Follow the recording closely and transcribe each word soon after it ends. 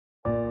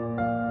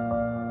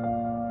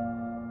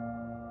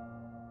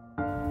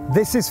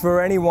This is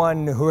for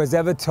anyone who has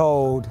ever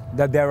told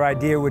that their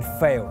idea would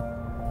fail.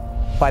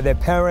 By their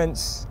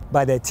parents,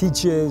 by their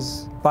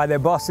teachers, by their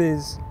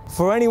bosses.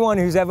 For anyone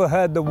who's ever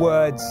heard the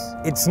words,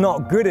 "It's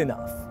not good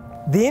enough."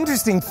 The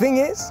interesting thing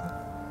is,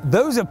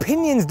 those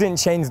opinions didn't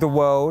change the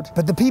world,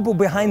 but the people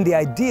behind the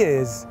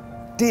ideas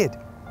did.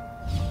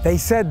 They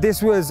said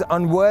this was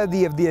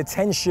unworthy of the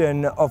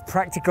attention of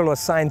practical or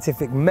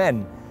scientific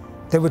men.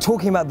 They were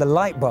talking about the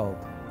light bulb.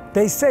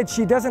 They said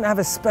she doesn't have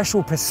a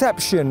special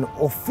perception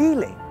or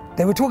feeling.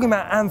 They were talking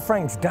about Anne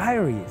Frank's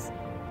diaries.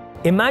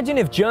 Imagine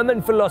if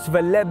German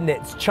philosopher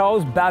Leibniz,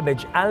 Charles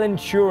Babbage, Alan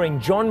Turing,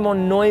 John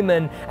von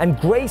Neumann, and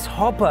Grace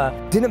Hopper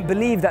didn't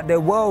believe that their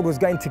world was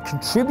going to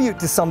contribute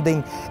to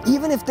something,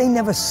 even if they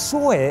never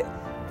saw it.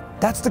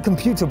 That's the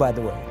computer, by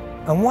the way.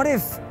 And what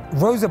if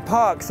Rosa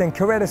Parks and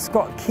Coretta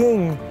Scott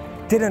King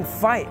didn't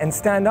fight and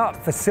stand up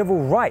for civil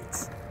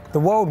rights? The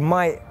world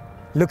might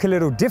look a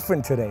little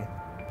different today.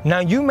 Now,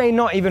 you may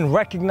not even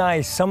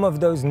recognize some of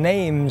those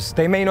names.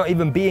 They may not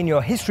even be in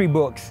your history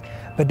books,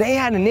 but they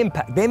had an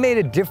impact. They made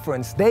a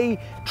difference. They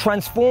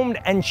transformed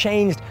and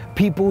changed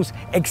people's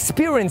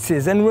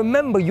experiences. And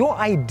remember, your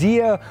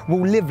idea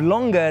will live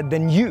longer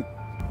than you.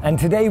 And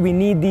today we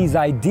need these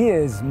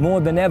ideas more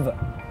than ever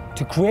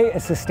to create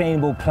a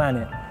sustainable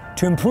planet,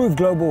 to improve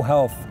global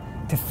health,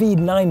 to feed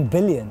 9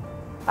 billion.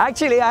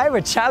 Actually, I have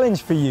a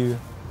challenge for you.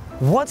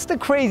 What's the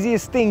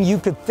craziest thing you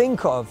could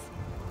think of?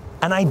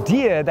 An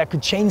idea that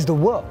could change the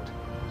world.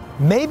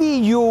 Maybe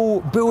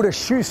you'll build a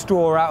shoe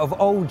store out of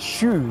old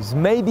shoes.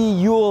 Maybe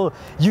you'll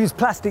use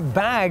plastic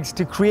bags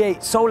to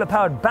create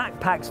solar-powered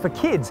backpacks for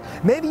kids.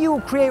 Maybe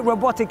you'll create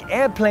robotic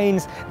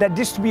airplanes that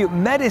distribute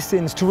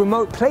medicines to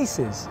remote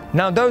places.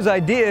 Now, those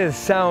ideas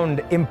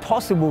sound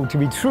impossible to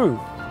be true.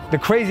 The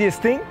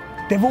craziest thing?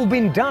 They've all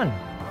been done.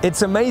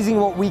 It's amazing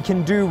what we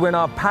can do when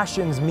our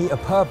passions meet a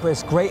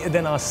purpose greater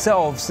than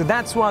ourselves. So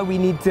that's why we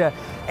need to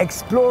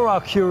explore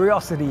our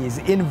curiosities,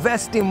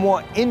 invest in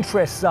what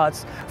interests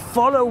us,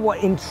 follow what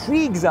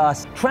intrigues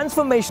us.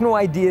 Transformational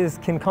ideas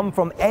can come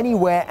from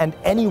anywhere and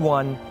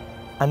anyone,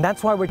 and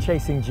that's why we're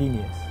chasing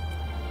genius.